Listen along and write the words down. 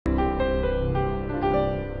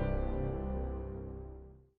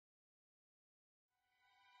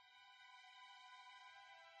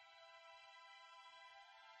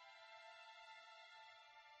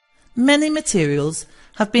many materials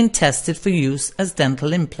have been tested for use as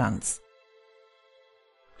dental implants.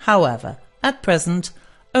 However, at present,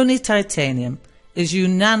 only titanium is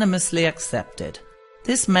unanimously accepted.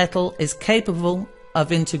 This metal is capable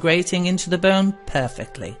of integrating into the bone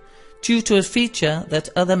perfectly, due to a feature that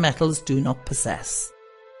other metals do not possess.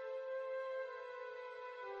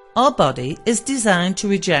 Our body is designed to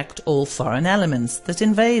reject all foreign elements that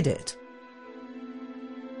invade it.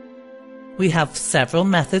 We have several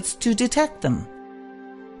methods to detect them.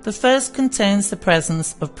 The first contains the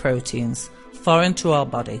presence of proteins foreign to our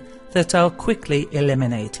body that are quickly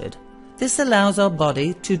eliminated. This allows our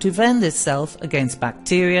body to defend itself against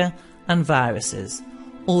bacteria and viruses,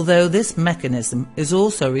 although this mechanism is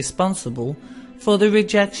also responsible for the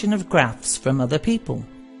rejection of grafts from other people.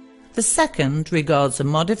 The second regards the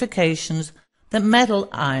modifications that metal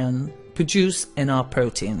ion produce in our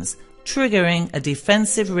proteins, triggering a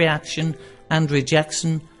defensive reaction and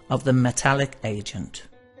rejection of the metallic agent.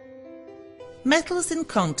 Metals in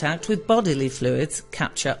contact with bodily fluids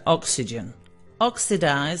capture oxygen,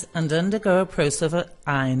 oxidize and undergo a process of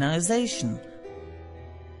ionization.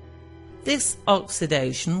 This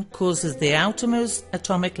oxidation causes the outermost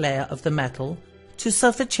atomic layer of the metal to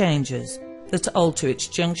suffer changes that alter its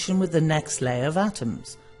junction with the next layer of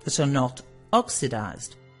atoms that are not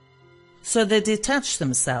oxidized. So they detach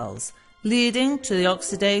themselves, leading to the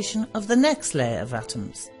oxidation of the next layer of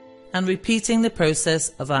atoms, and repeating the process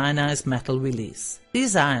of ionized metal release.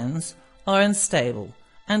 These ions are unstable,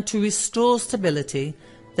 and to restore stability,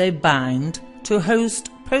 they bind to host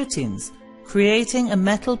proteins, creating a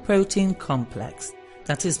metal-protein complex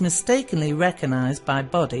that is mistakenly recognized by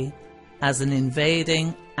body as an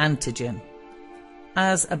invading antigen,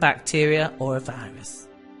 as a bacteria or a virus,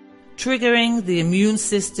 triggering the immune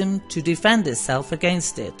system to defend itself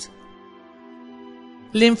against it.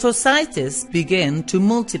 Lymphocytes begin to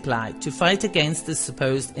multiply to fight against the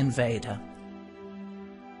supposed invader.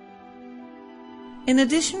 In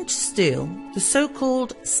addition to steel, the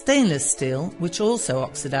so-called stainless steel, which also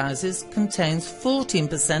oxidizes, contains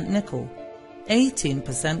 14% nickel,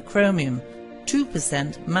 18% chromium,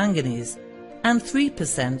 2% manganese, and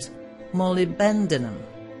 3% molybdenum.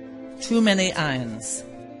 Too many ions.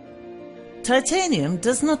 Titanium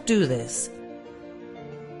does not do this.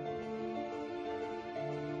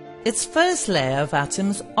 Its first layer of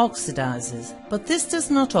atoms oxidizes, but this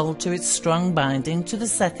does not alter its strong binding to the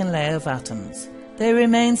second layer of atoms. They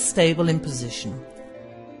remain stable in position.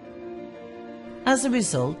 As a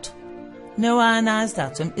result, no ionized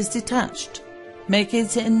atom is detached, making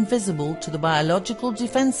it invisible to the biological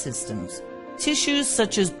defense systems. Tissues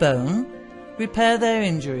such as bone repair their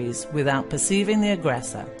injuries without perceiving the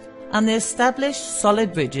aggressor, and they establish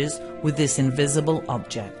solid bridges with this invisible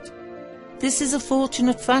object. This is a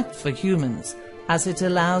fortunate fact for humans, as it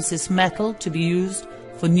allows this metal to be used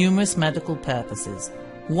for numerous medical purposes,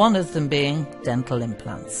 one of them being dental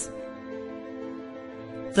implants.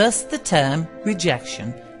 Thus the term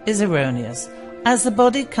rejection is erroneous, as the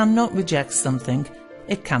body cannot reject something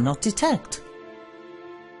it cannot detect.